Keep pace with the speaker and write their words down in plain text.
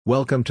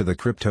Welcome to the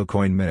Crypto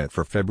Coin Minute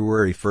for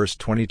February 1,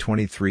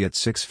 2023 at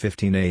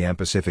 6:15 a.m.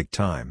 Pacific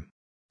Time.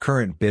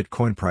 Current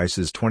Bitcoin price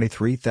is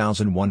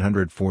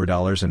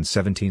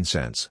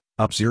 $23,104.17,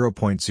 up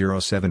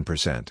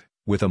 0.07%,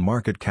 with a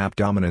market cap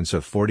dominance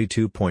of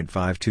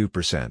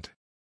 42.52%.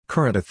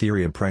 Current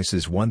Ethereum price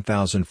is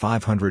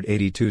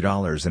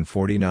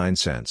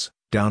 $1,582.49,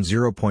 down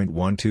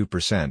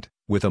 0.12%,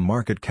 with a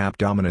market cap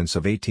dominance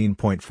of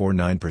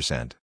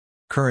 18.49%.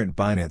 Current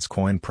Binance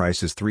Coin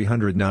price is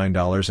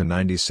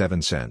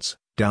 $309.97,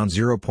 down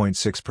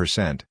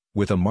 0.6%,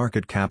 with a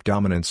market cap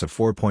dominance of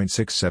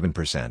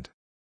 4.67%.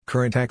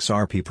 Current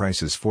XRP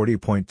price is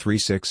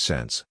 40.36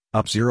 cents,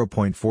 up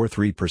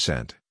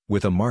 0.43%,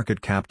 with a market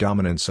cap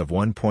dominance of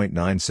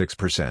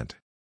 1.96%.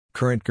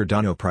 Current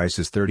Cardano price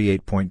is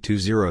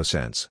 38.20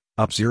 cents,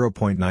 up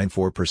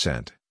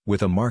 0.94%,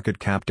 with a market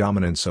cap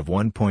dominance of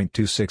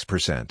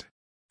 1.26%.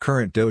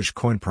 Current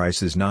Dogecoin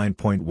price is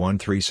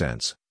 9.13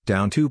 cents,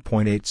 down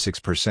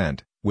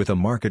 2.86%, with a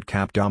market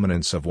cap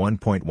dominance of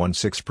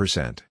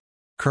 1.16%.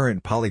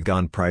 Current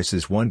Polygon price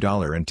is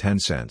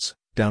 $1.10,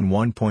 down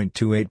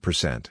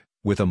 1.28%,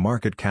 with a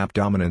market cap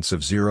dominance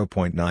of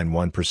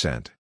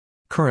 0.91%.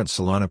 Current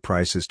Solana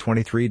price is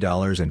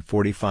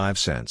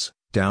 $23.45,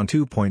 down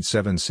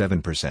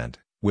 2.77%,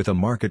 with a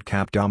market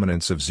cap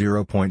dominance of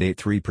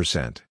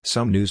 0.83%.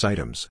 Some news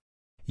items.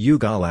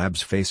 Yuga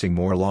Labs facing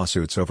more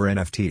lawsuits over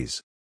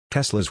NFTs.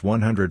 Tesla's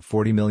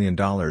 $140 million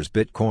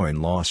Bitcoin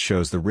loss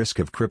shows the risk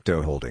of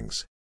crypto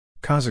holdings.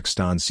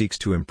 Kazakhstan seeks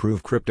to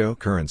improve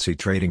cryptocurrency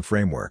trading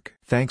framework.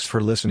 Thanks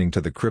for listening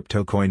to the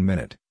Crypto Coin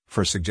Minute.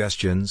 For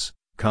suggestions,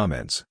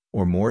 comments,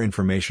 or more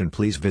information,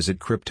 please visit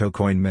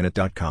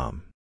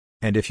CryptoCoinMinute.com.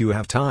 And if you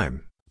have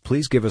time,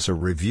 please give us a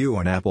review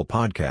on Apple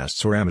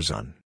Podcasts or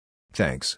Amazon. Thanks.